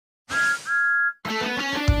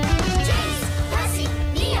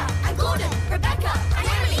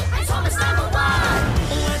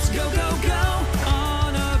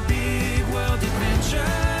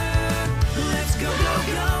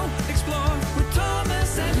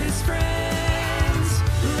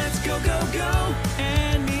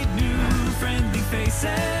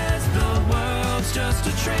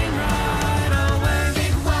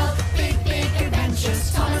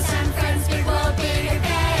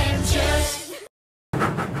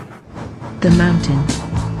the mountain.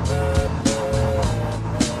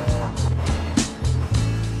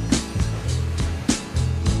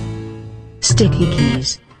 Sticky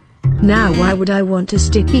keys. Now why would I want a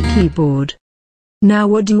sticky keyboard? Now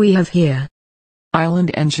what do we have here? Island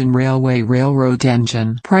engine railway railroad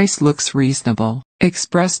engine. Price looks reasonable.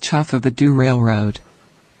 Express chuff of the do railroad.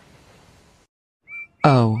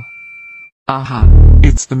 Oh. Aha.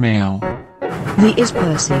 It's the mail. The is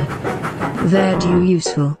Percy. There do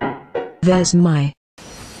useful. There's my.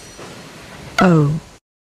 Oh.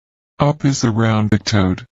 Up is the round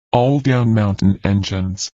toad. All down mountain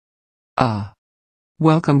engines. Ah.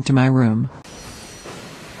 Welcome to my room.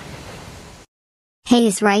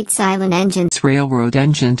 Hayes writes Island engines. Railroad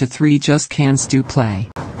engine to 3 just cans do play.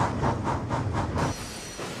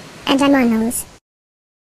 And I'm on those.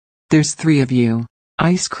 There's 3 of you.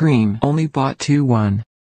 Ice cream only bought 2-1.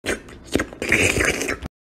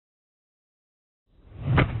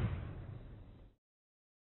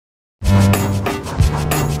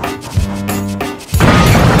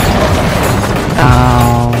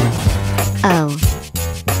 Oh.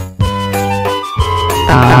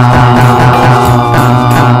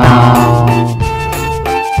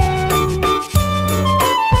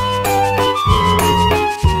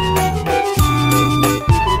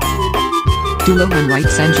 Duloman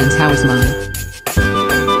writes engines how's mine?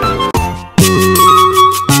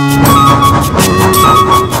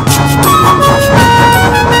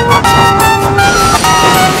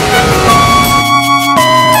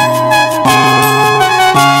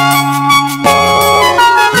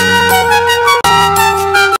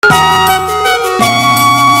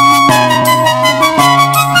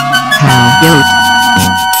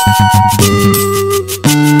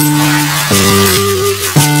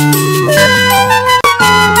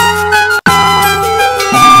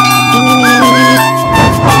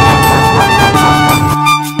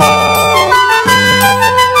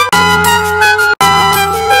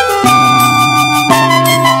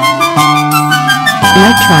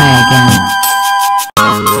 Let's try again.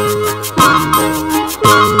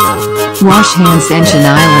 Wash hands engine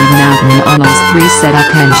island mountain almost 3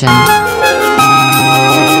 setup engine.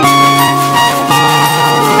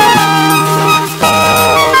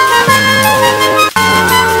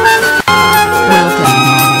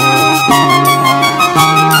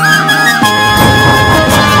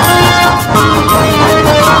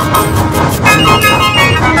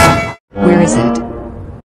 Where is it?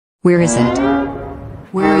 Where is it?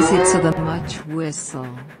 Where is it so the much whistle?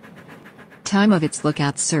 Time of its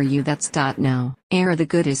lookout sir you that's dot now. Air the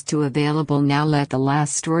good is to available now let the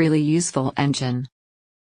last storyly useful engine.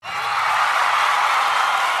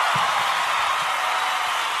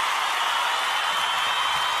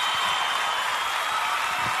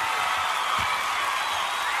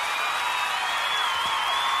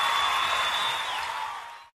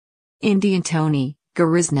 Indian Tony,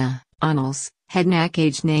 Garizna, Onals, had knack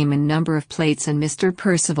age name and number of plates and Mr.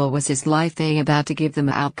 Percival was his life they about to give them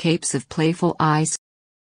out capes of playful ice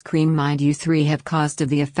cream mind you 3 have caused of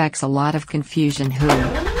the effects a lot of confusion who.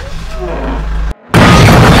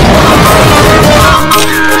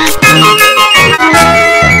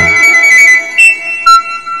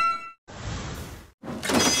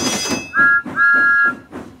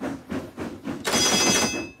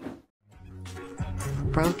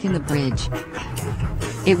 Broke in the bridge.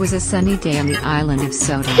 It was a sunny day on the island of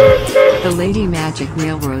Soda. The Lady Magic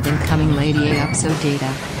Railroad and coming Lady A up so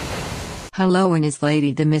data. Hello and is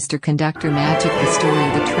Lady the Mr. Conductor Magic the story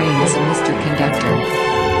of the train is a Mr.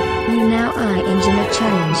 Conductor. You now I engine a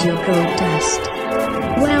challenge your gold dust.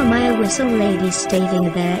 Well my whistle lady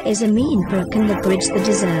staving there is a mean broken the bridge the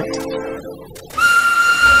desert.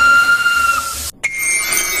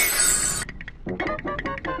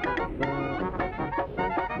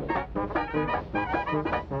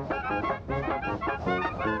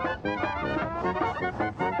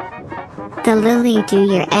 The Lily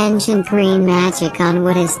do your engine green magic on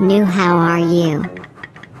what is new how are you?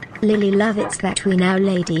 Lily love it's that we now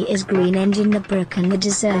lady is green engine the broken the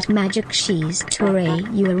desert magic she's Touré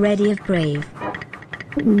you are ready of brave.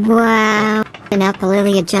 Wow. In up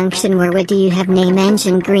Lilia Junction where would do you have name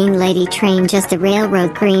engine green lady train just a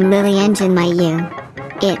railroad green lily engine my you?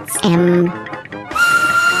 It's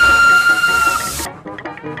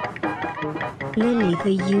Lily for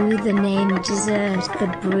you the name desert the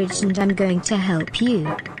bridge and I'm going to help you.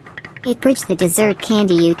 It bridge the dessert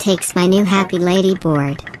candy you takes my new happy lady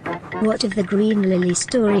board. What of the green lily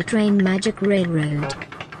story train magic railroad?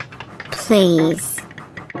 Please.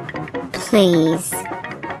 Please.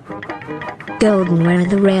 Golden, where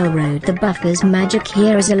the railroad, the buffer's magic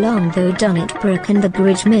here is along though Donnet Brook and the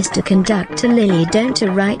bridge. Mr. Conductor Lily, don't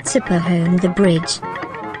to right super home the bridge.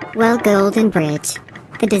 Well, Golden Bridge.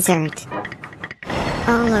 The dessert.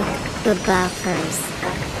 Oh look, the buffers.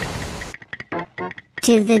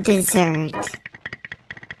 To the dessert.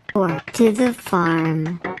 Or to the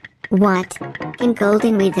farm. What? In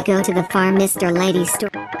Golden we the go to the farm, Mr. Lady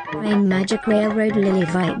Store. Rain Magic Railroad Lily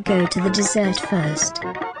Vite, go to the dessert first.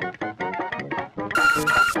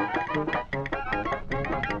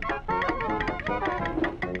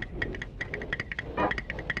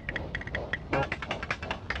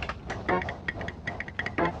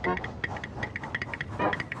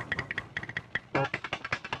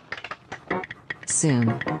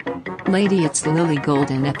 Soon. Lady, it's Lily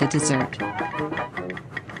Golden at the dessert.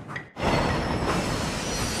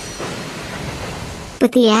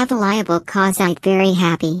 But the available cause I'd very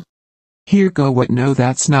happy. Here go what, no,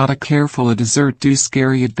 that's not a careful a dessert do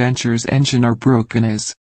scary adventures engine are broken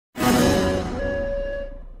is.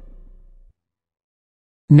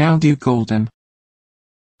 Now do Golden.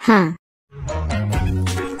 Huh.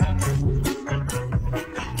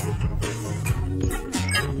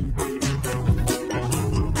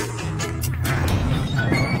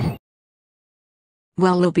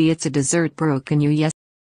 Well, Libby, it's a dessert broken you, yes.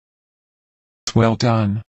 Well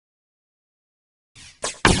done.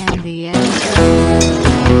 And the end.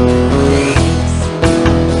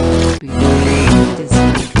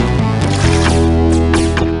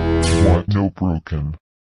 What, no broken?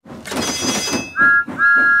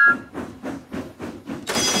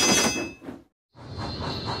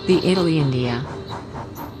 The Italy, India.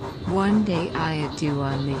 One day I do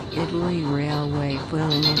on the Italy Railway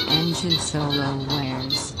filling an engine solo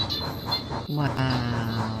wares.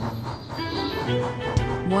 Wow.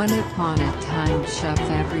 One upon a time, chef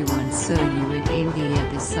everyone, so you in India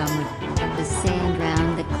the summer. The sand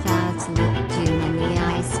round the clouds look June and the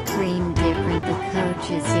ice cream different. The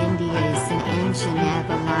coaches India is an engine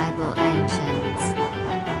available engines.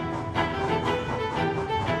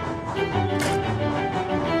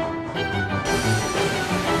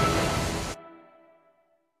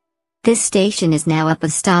 This station is now up a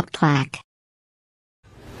stop plaque.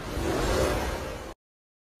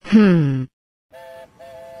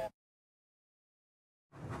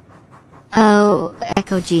 Oh,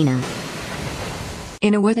 Echo Gina.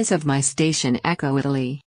 In a what is of my station, Echo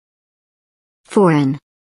Italy. Foreign.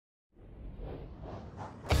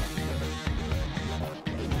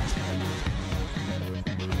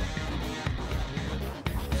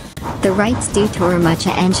 The rights due to much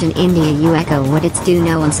engine India you echo what it's do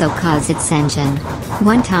no one so cause its engine.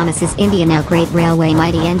 One Thomas is India now great railway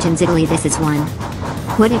mighty engines Italy this is one.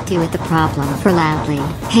 What it do with the problem for loudly,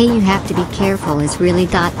 hey you have to be careful is really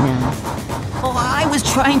got no. Oh, I was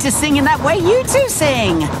trying to sing in that way you two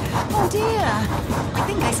sing! Oh dear, I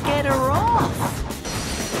think I scared her off.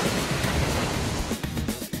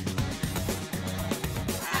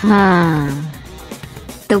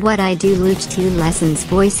 The what I do luch 2 lessons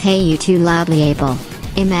voice hey you too loudly able.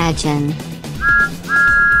 Imagine.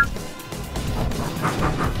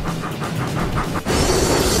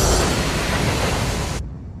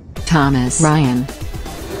 Thomas Ryan.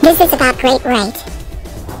 This is about great right.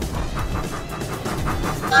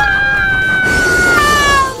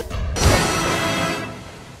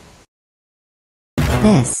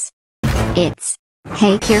 It's.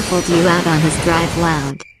 Hey careful do you out on his drive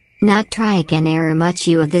loud. Not try again error much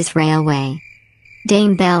you of this railway.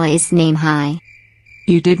 Dame Bella is name high.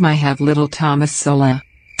 You did my have little Thomas Sola.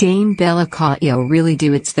 Dame Bella caught yo really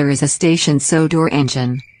do it's there is a station so door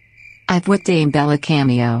engine. I've what Dame Bella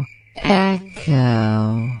cameo.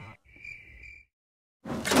 Echo.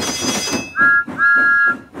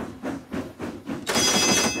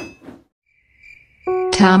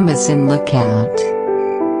 Thomas in lookout.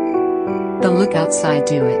 The look outside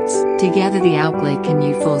do it. Together the outlet can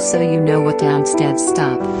you full so you know what downstead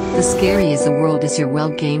stop. The scary is the world is your well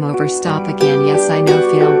game over stop again yes I know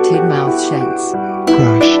failed tig mouth sheds.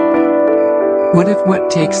 Crash. What if what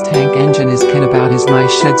takes tank engine is can about his my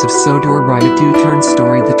sheds of sodor right a do turn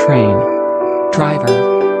story the train.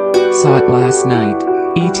 Driver. Saw it last night.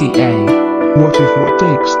 ETA. What if what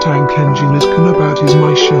takes tank engine is can about his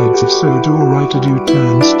my sheds of sodor right to do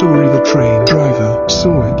turn story the train driver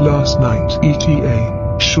saw it last night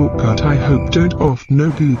ETA. Shortcut I hope don't off no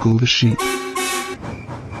Google the sheep.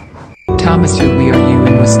 Thomas who we are you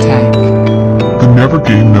and was tank. The never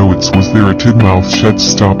game notes was there a tidmouth shed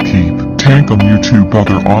stop keep. Tank on YouTube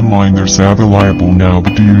other online there's available now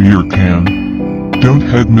but do you hear can? Don't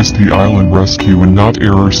head Misty Island Rescue and not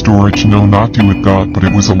error storage no not do it got but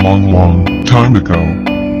it was a long time ago.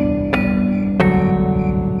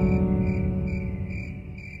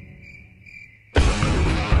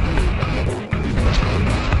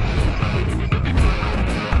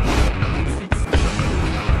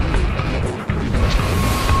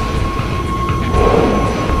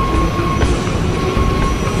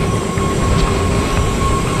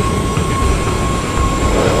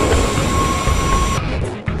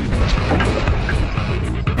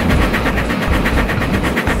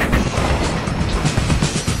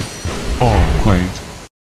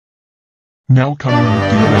 Now coming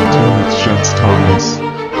with the event in with Sheds Thomas.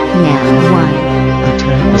 Now 1. The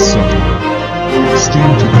tank was Sodor.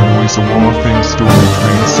 Steam to the noise of all things story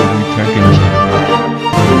train silly tech engine.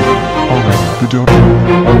 Alright, the dope.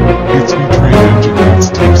 It's the train engine that's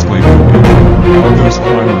takes late moving. Those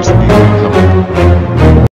climbers needing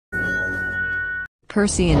help.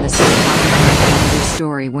 Percy and the Soap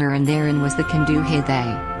story wherein therein was the can do hey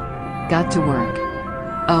they. Got to work.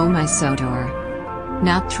 Oh my Sodor.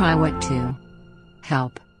 Now try what to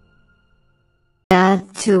help.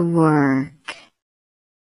 Got to work.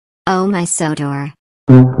 Oh my Sodor.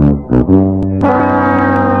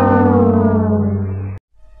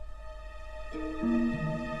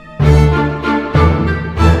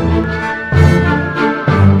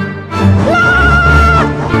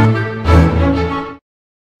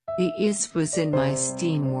 The is was in my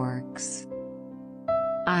Steamworks.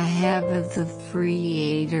 I have the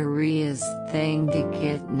freeateriest thing to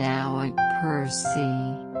get now at Percy.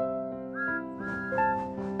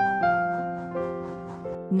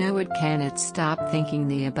 No it cannot stop thinking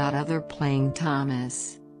the about other playing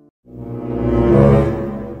Thomas.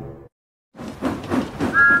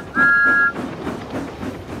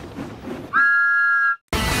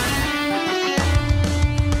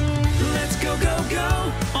 Let's go, go,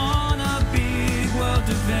 go on a big world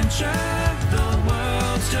adventure.